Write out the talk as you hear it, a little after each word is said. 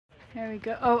There we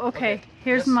go. Oh, okay.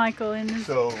 Here's Michael in his...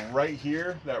 So right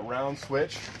here, that round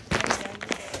switch,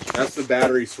 that's the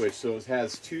battery switch. So it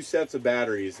has two sets of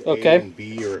batteries, A and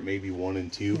B, or it may be 1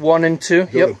 and 2. 1 and 2,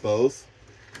 Go to both.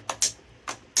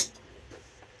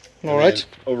 All right.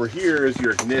 Over here is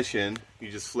your ignition. You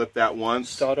just flip that once.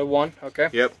 Starter 1, okay.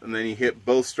 Yep, and then you hit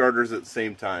both starters at the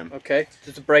same time. Okay.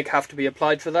 Does the brake have to be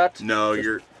applied for that? No,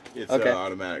 it's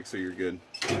automatic, so you're good.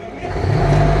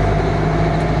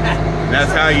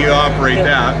 That's how you operate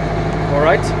that. All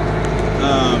right.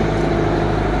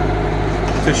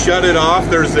 To shut it off,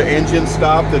 there's the engine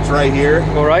stop that's right here.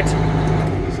 All right.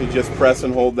 So you just press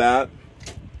and hold that.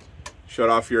 Shut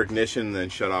off your ignition, and then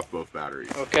shut off both batteries.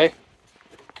 Okay.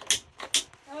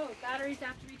 Oh, batteries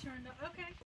have to be